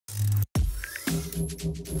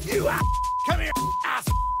You ass! Come here, ass!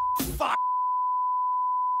 Fuck!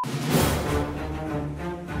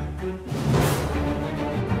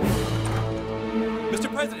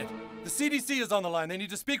 Mr. President, the CDC is on the line. They need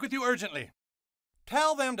to speak with you urgently.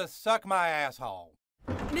 Tell them to suck my asshole.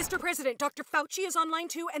 Mr. President, Dr. Fauci is on line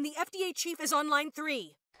 2 and the FDA chief is on line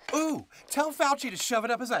 3. Ooh, tell Fauci to shove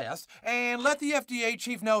it up his ass and let the FDA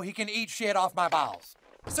chief know he can eat shit off my balls.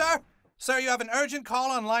 Sir? Sir, you have an urgent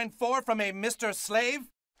call on line 4 from a Mr. Slave?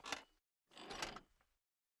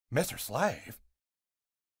 Mr. Slave?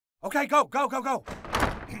 Okay, go.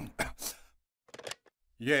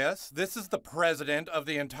 Yes, this is the President of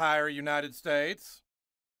the entire United States.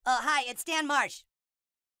 Hi, it's Stan Marsh.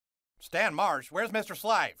 Stan Marsh, where's Mr.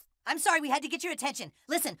 Slave? I'm sorry we had to get your attention.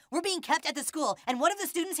 Listen, we're being kept at the school, and one of the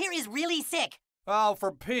students here is really sick. Oh,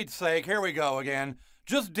 for Pete's sake, here we go again.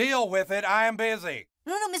 Just deal with it, I am busy.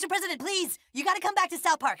 No, Mr. President, please. You gotta come back to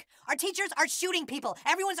South Park. Our teachers are shooting people.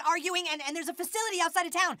 Everyone's arguing, and there's a facility outside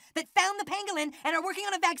of town that found the pangolin and are working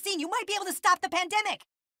on a vaccine. You might be able to stop the pandemic.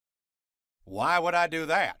 Why would I do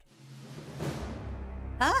that?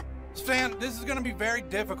 Huh? Stan, this is gonna be very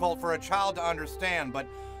difficult for a child to understand, but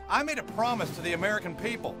I made a promise to the American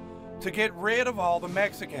people to get rid of all the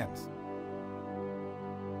Mexicans.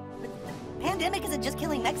 The pandemic isn't just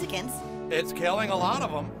killing Mexicans. It's killing a lot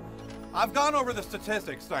of them. I've gone over the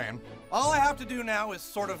statistics, Stan. All I have to do now is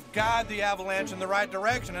sort of guide the avalanche in the right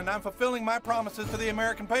direction, and I'm fulfilling my promises to the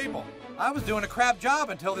American people. I was doing a crap job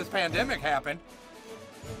until this pandemic happened.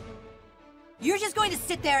 You're just going to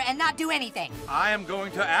sit there and not do anything. I am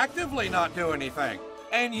going to actively not do anything.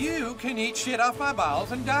 And you can eat shit off my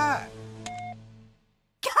balls and die.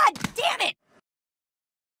 God damn it!